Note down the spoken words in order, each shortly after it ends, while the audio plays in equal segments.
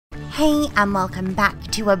Hey and welcome back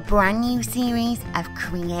to a brand new series of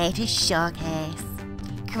Creator Showcase.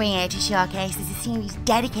 Creator Showcase is a series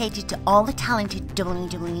dedicated to all the talented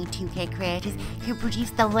WWE 2K creators who produce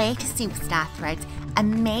the latest superstar threads,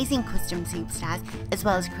 amazing custom superstars, as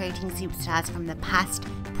well as creating superstars from the past,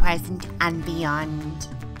 present and beyond.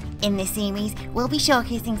 In this series, we'll be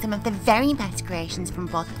showcasing some of the very best creations from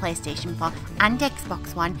both PlayStation 4 and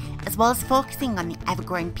Xbox One, as well as focusing on the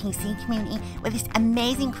ever-growing PC community with its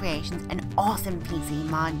amazing creations and awesome PC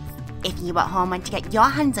mods. If you at home want to get your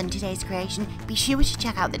hands on today's creation, be sure to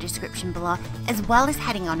check out the description below, as well as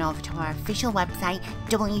heading on over to our official website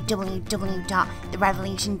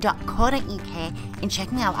www.RevELLEution.co.uk and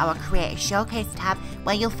checking out our Creator Showcase tab,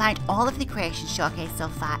 where you'll find all of the creations showcased so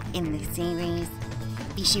far in this series.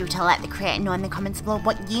 Be sure to let the creator know in the comments below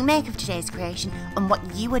what you make of today's creation and what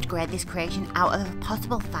you would grade this creation out of a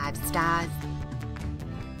possible 5 stars.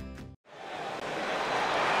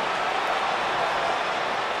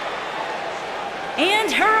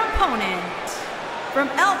 And her opponent, from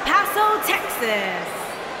El Paso, Texas,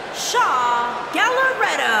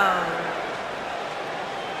 Guerrero.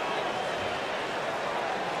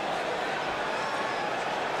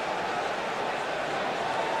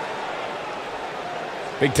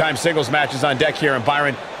 Big-time singles matches on deck here, and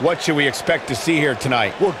Byron, what should we expect to see here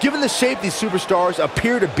tonight? Well, given the shape these superstars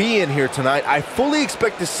appear to be in here tonight, I fully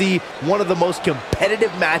expect to see one of the most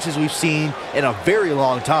competitive matches we've seen in a very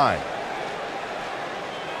long time.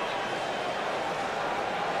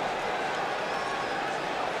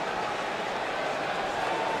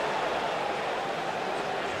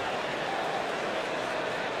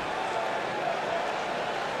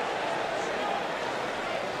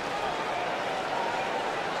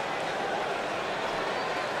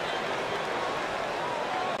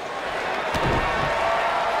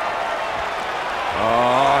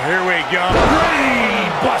 Here we go.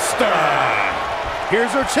 Brainbuster!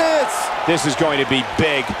 Here's her chance. This is going to be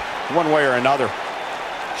big, one way or another.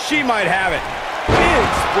 She might have it. Big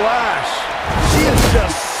splash. She is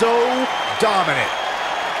just so dominant.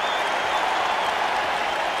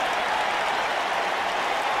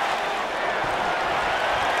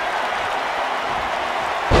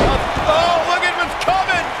 Oh, look at what's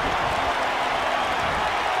coming!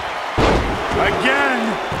 Again.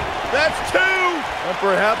 That's 2. And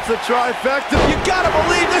perhaps a trifecta. You gotta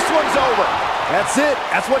believe this one's over. That's it.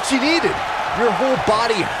 That's what she needed. Your whole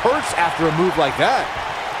body hurts after a move like that.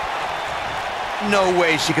 No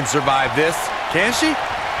way she can survive this. Can she?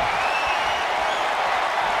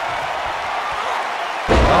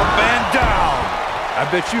 Up and down. I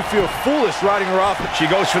bet you feel foolish riding her off. She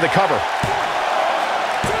goes for the cover.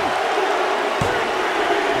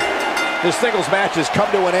 This singles match has come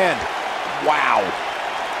to an end. Wow.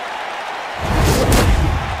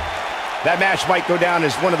 That match might go down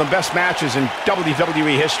as one of the best matches in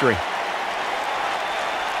WWE history.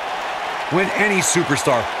 When any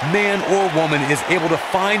superstar, man or woman, is able to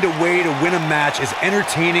find a way to win a match as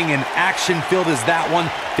entertaining and action-filled as that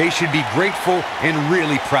one, they should be grateful and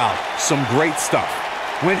really proud. Some great stuff.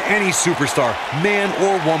 When any superstar, man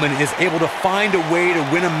or woman, is able to find a way to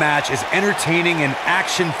win a match as entertaining and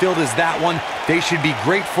action-filled as that one, they should be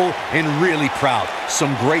grateful and really proud.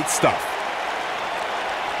 Some great stuff.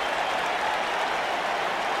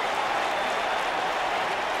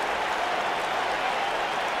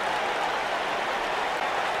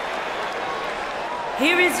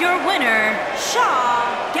 Here is your winner,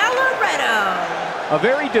 Guerrero. A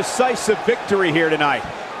very decisive victory here tonight.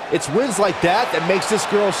 It's wins like that that makes this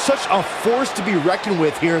girl such a force to be reckoned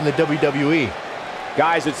with here in the WWE.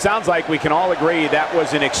 Guys, it sounds like we can all agree that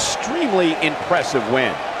was an extremely impressive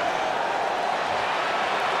win.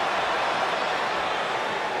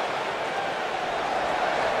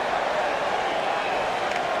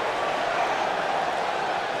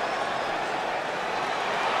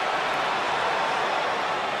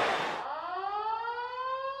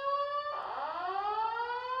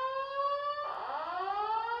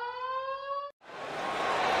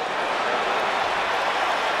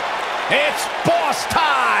 It's boss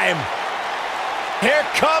time! Here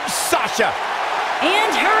comes Sasha!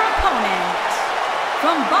 And her opponent,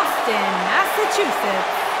 from Boston,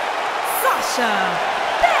 Massachusetts, Sasha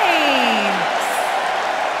Banks.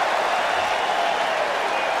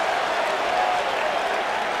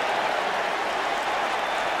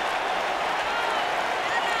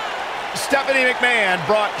 Stephanie McMahon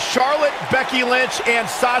brought Charlotte, Becky Lynch, and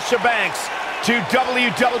Sasha Banks to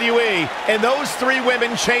WWE, and those 3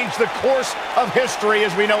 women changed the course of history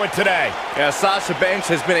as we know it today. Yeah, Sasha Banks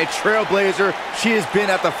has been a trailblazer. She has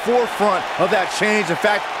been at the forefront of that change. In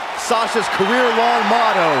fact, Sasha's career-long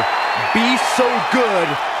motto, be so good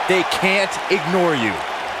They can't ignore you.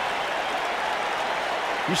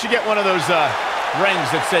 You should get one of those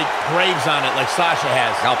rings that say Graves on it like Sasha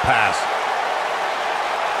has. I'll pass.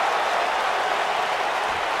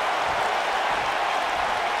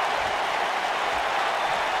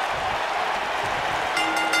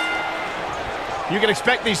 You can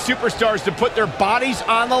expect these superstars to put their bodies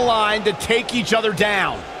on the line to take each other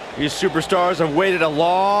down. These superstars have waited a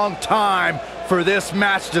long time for this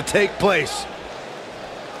match to take place.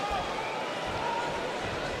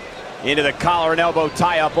 Into the collar and elbow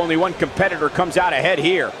tie-up. Only one competitor comes out ahead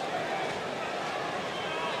here.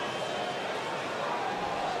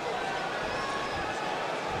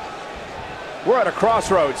 We're at a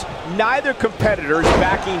crossroads. Neither competitor is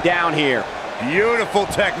backing down here. Beautiful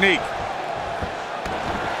technique.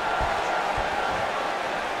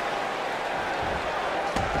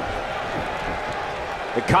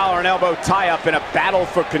 The collar and elbow tie-up in a battle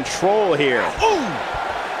for control here. Ooh!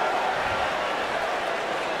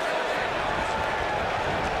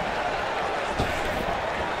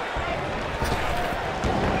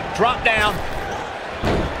 Drop down.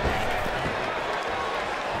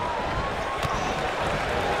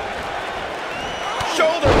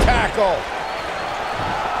 Shoulder tackle.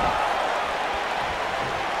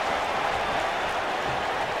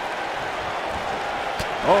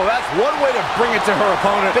 Oh, that's one way to bring it to her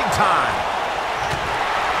opponent. Big time.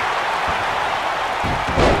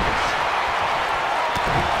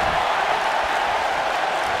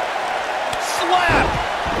 Slap.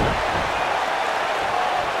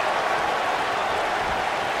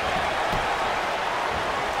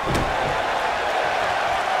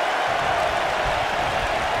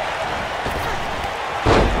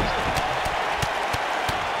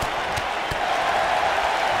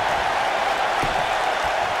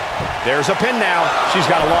 There's a pin now. She's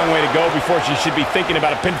got a long way to go before she should be thinking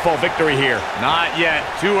about a pinfall victory here. Not yet.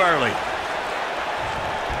 Too early.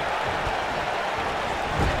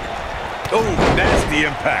 Oh, nasty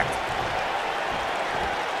impact.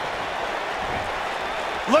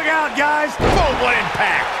 Look out, guys. Oh, what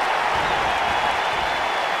impact.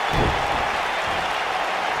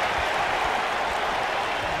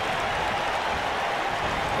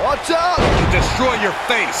 Watch out! Destroy your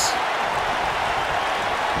face.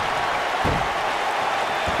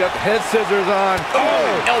 Got the head scissors on.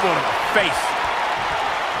 Oh, elbow to the face.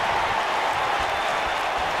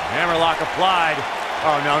 Hammerlock applied.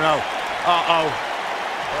 Oh, no, no. Uh-oh.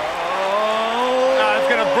 Oh. No, it's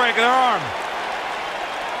going to break her arm.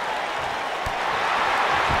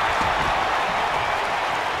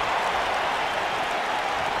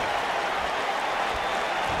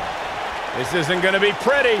 This isn't going to be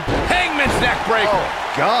pretty. Hangman's neck breaker.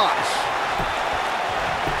 Oh, gosh.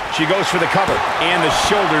 She goes for the cover, and the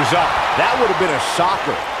shoulders up. That would have been a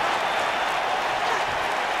shocker.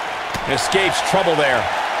 Escapes trouble there.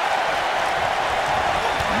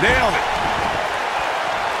 Nailed it.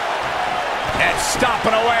 And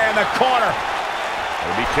stomping away in the corner.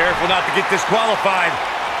 Gotta be careful not to get disqualified.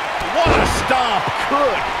 What a stomp.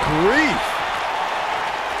 Good grief.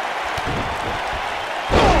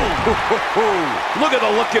 Look at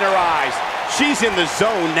the look in her eyes. She's in the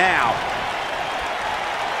zone now.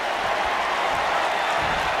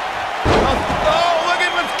 Oh, look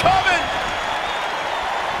at what's coming.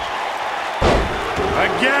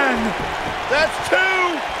 Again. That's two.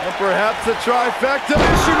 And perhaps a trifecta.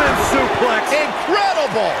 Fisherman suplex.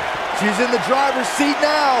 Incredible. She's in the driver's seat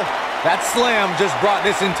now. That slam just brought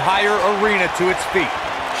this entire arena to its feet.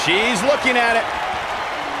 She's looking at it.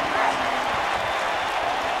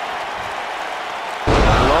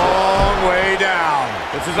 Long way down.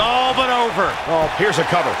 This is all but over. Oh, here's a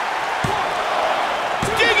cover.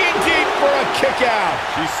 Digging deep for a kick out.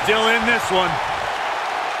 She's still in this one.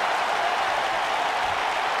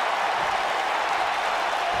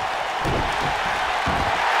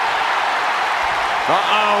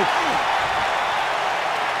 Uh-oh.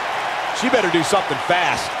 She better do something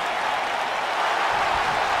fast.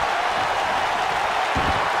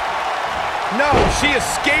 No, she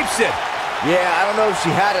escapes it. Yeah, I don't know if she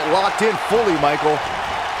had it locked in fully, Michael.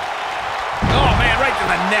 Oh, man, right to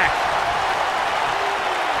the neck.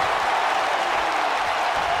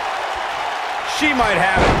 She might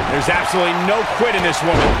have it. There's absolutely no quit in this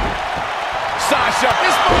woman. Sasha,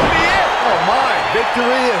 this might be it. Oh, my.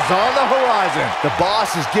 Victory is on the horizon. The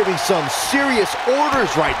boss is giving some serious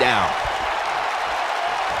orders right now.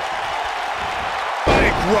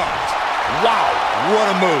 Bankrupt. Wow, what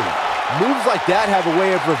a move. Moves like that have a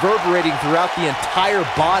way of reverberating throughout the entire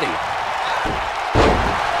body.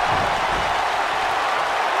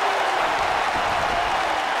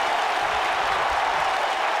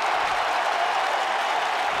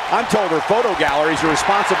 I'm told her photo galleries are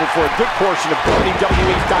responsible for a good portion of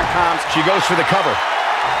WWE.com's. She goes for the cover.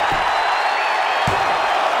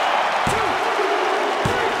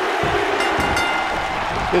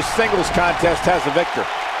 This singles contest has a victor.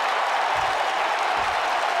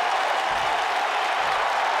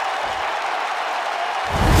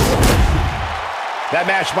 That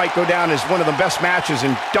match might go down as one of the best matches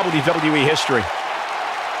in WWE history.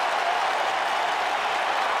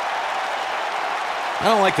 I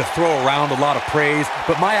don't like to throw around a lot of praise,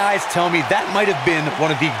 but my eyes tell me that might have been one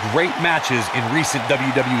of the great matches in recent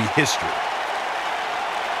WWE history.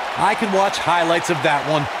 I could watch highlights of that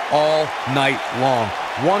one all night long.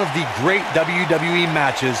 One of the great WWE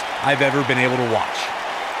matches I've ever been able to watch.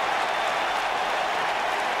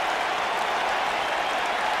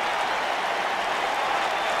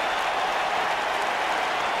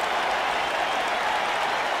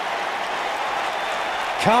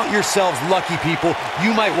 Count yourselves lucky, people.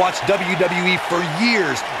 You might watch WWE for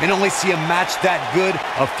years and only see a match that good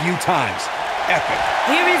a few times. Epic.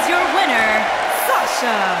 Here is your winner,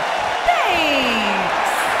 Sasha Banks.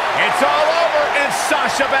 It's all over, and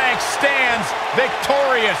Sasha Banks stands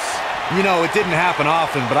victorious. You know, it didn't happen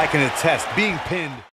often, but I can attest, being pinned